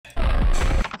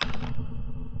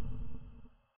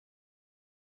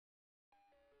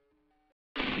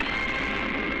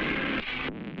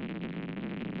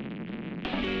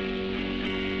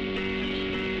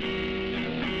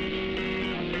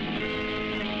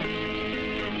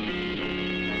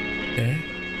Okay.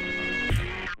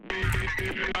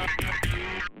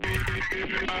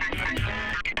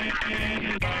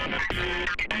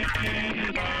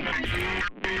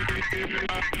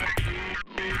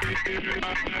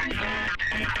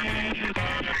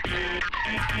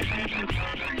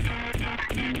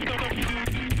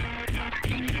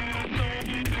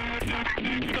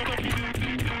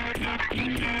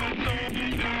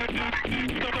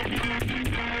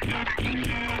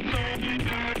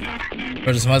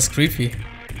 Bro, this smells creepy.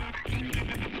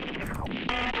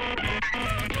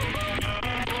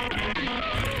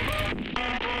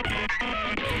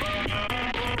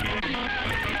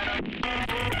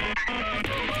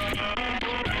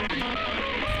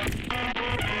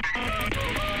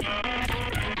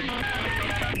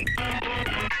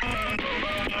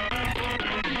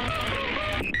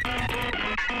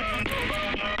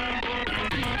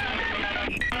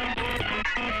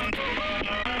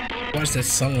 What's that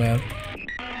song, man?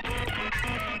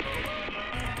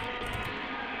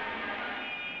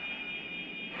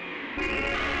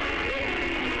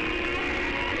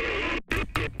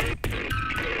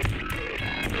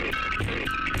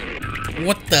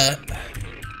 What the?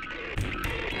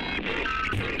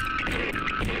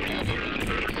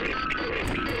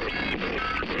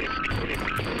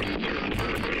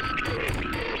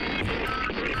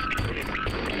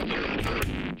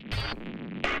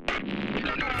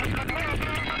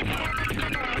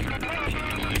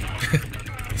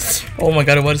 Oh my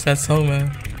god, what is that song,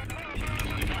 man?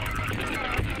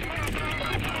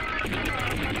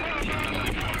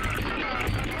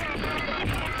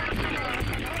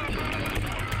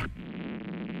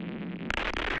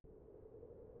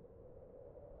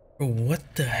 Bro,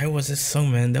 what the hell was this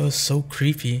song, man? That was so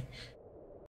creepy.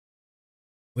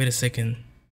 Wait a second.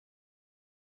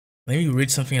 Let me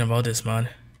read something about this, man.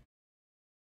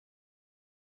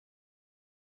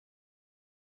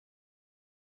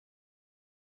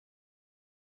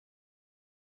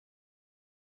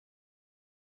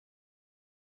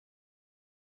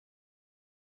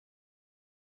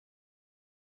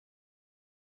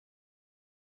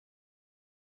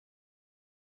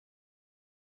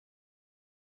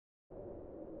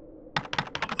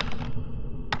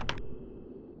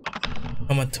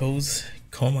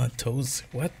 Comatose,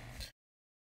 what?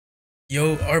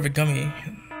 Yo, Origami.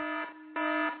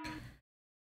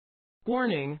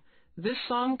 Warning, this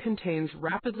song contains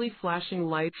rapidly flashing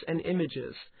lights and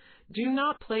images. Do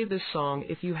not play this song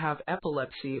if you have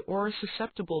epilepsy or are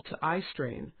susceptible to eye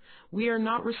strain. We are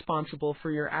not responsible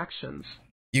for your actions.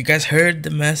 You guys heard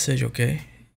the message, okay?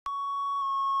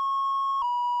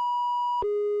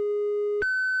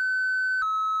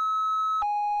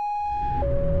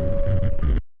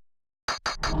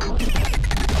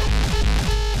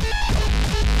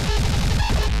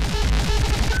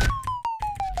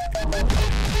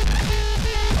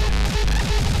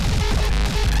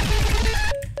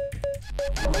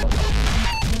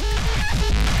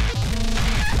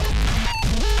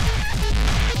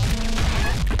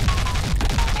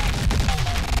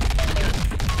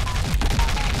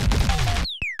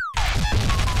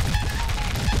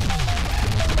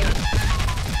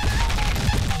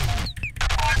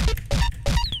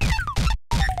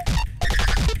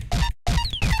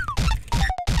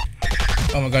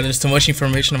 Oh my god, there's too much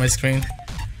information on my screen.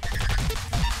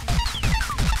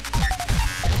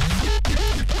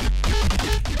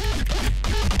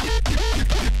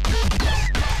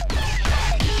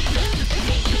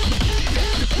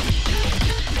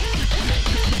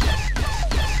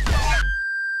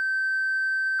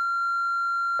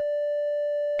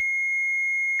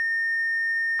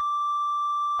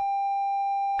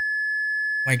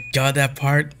 My god, that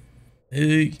part.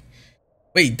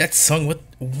 Wait, that song,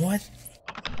 what?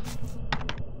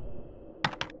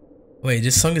 Wait,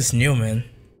 this song is new, man.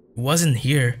 It wasn't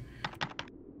here.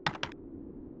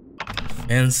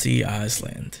 Fancy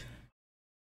Iceland.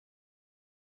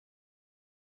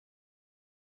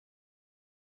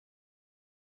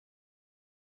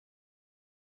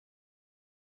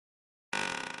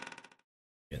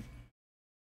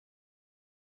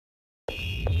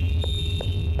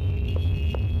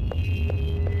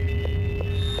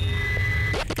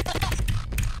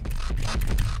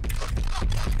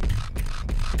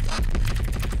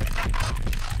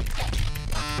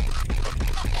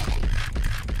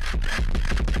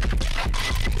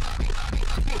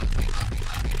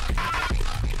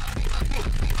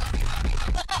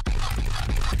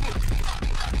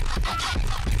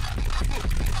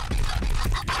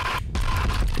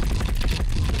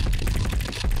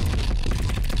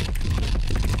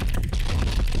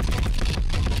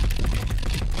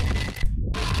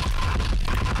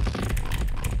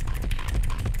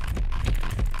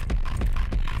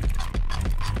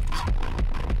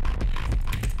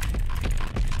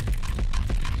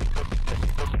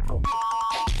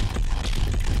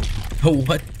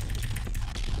 What?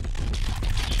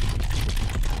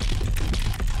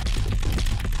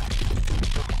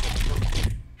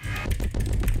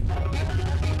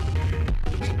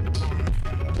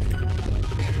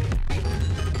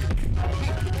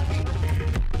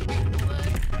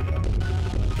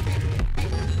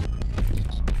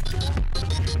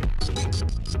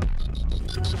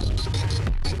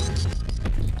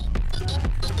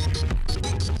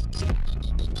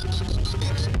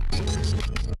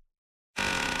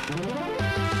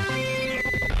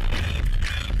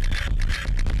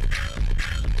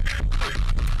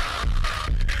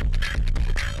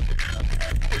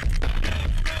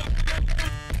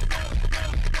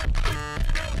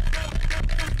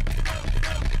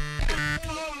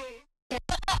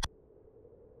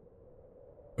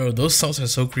 Bro, those sounds are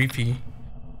so creepy.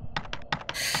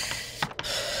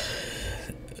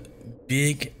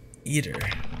 Big eater.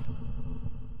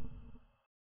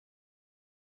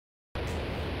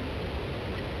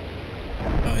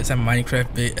 Oh, is that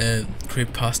Minecraft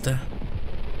creep pasta?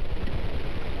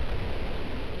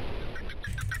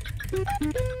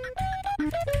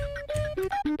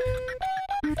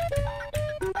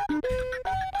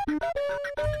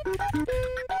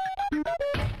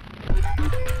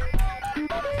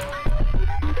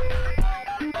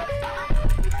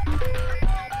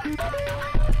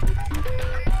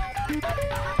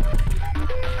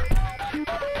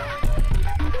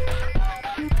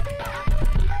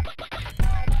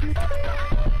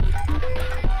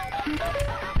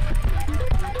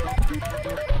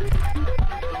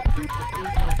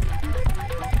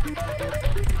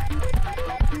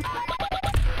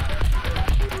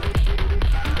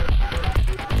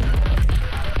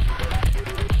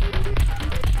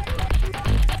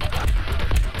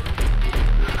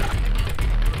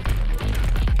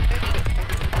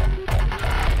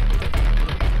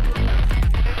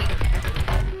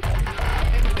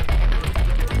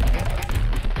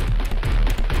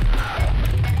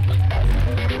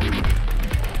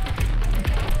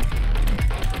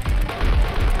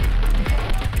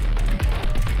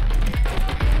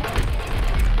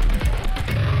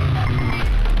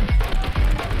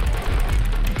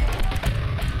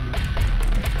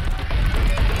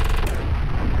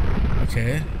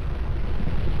 Okay.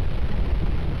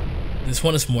 This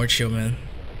one is more chill, man.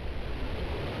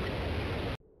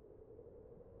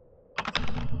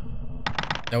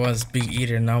 That was Big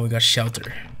Eater, now we got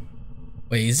Shelter.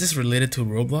 Wait, is this related to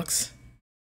Roblox?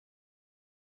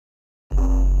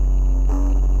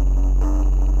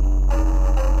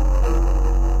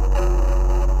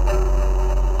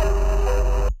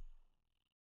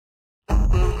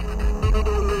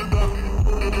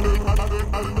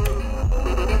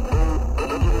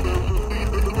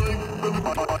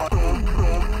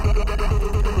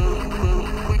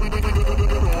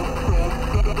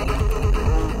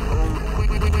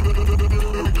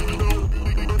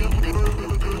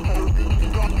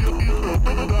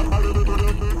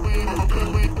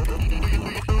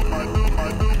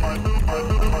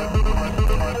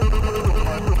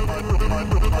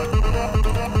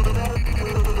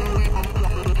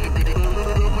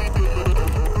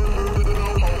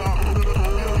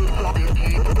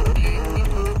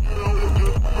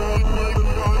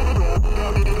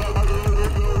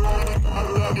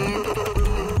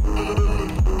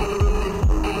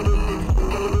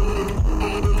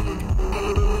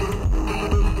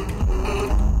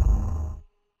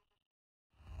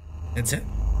 That's it?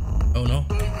 Oh no.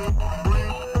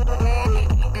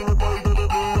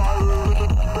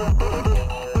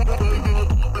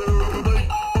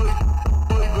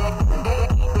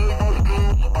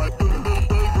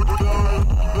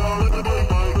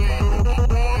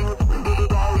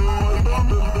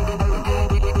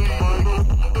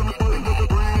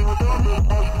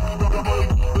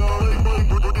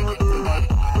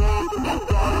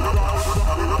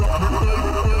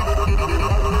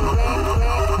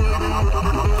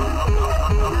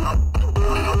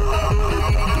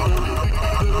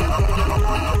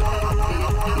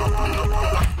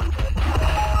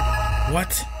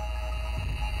 What?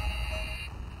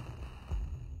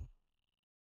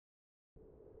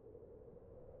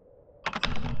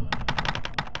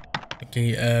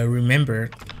 Okay, remember.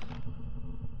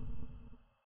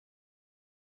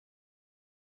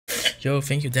 Yo,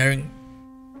 thank you, Darren.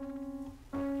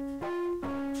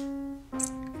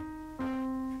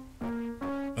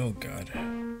 Oh god.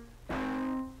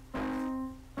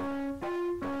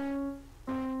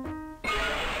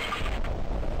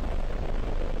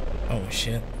 Oh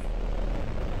shit.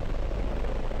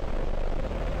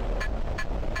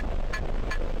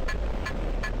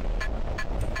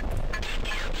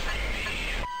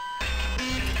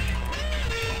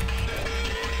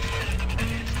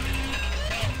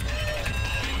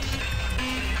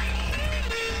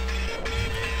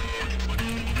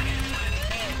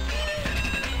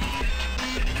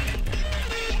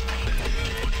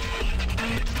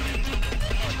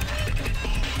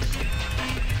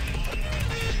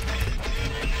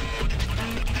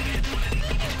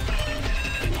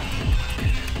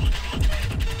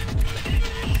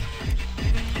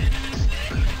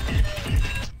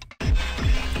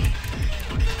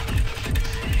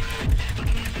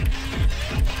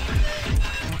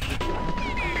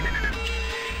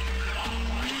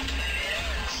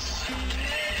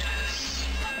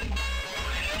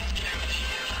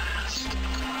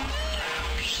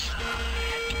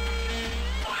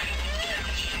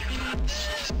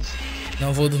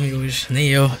 Não vou dormir hoje, nem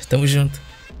eu. Tamo junto.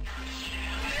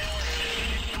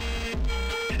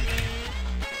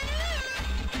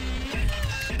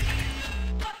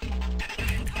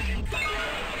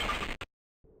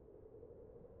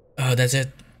 Oh, that's it.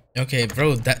 Okay,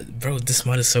 bro, this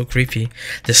mod is so creepy.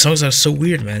 The songs are so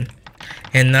weird, man.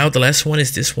 And now the last one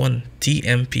is this one,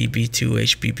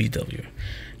 TMPB2HBBW.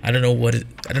 I don't know what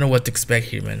to expect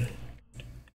here, man.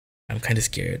 I'm kind of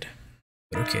scared.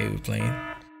 But okay, we're playing.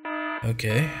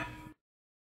 Okay.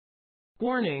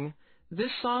 Warning, this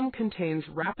song contains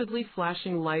rapidly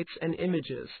flashing lights and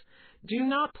images. Do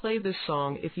not play this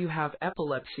song if you have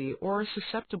epilepsy or are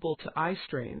susceptible to eye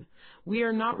strain. We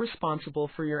are not responsible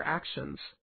for your actions.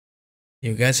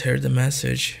 You guys heard the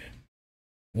message.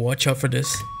 Watch out for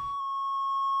this.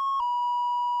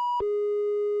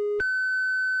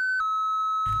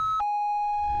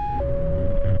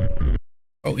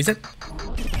 Oh, is that?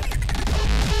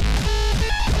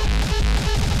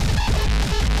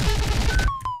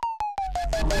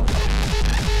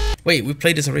 Wait, we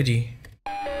played this already.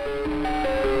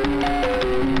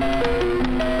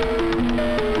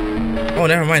 Oh,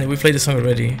 never mind. We played the song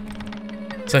already.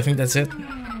 So I think that's it.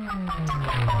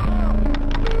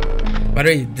 By the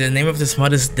way, the name of this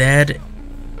mod is Dead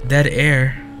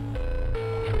Air.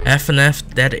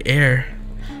 FNF Dead Air.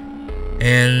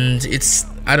 And it's,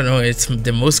 I don't know, it's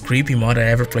the most creepy mod I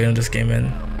ever played on this game,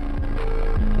 man.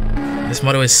 This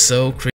mod is so creepy.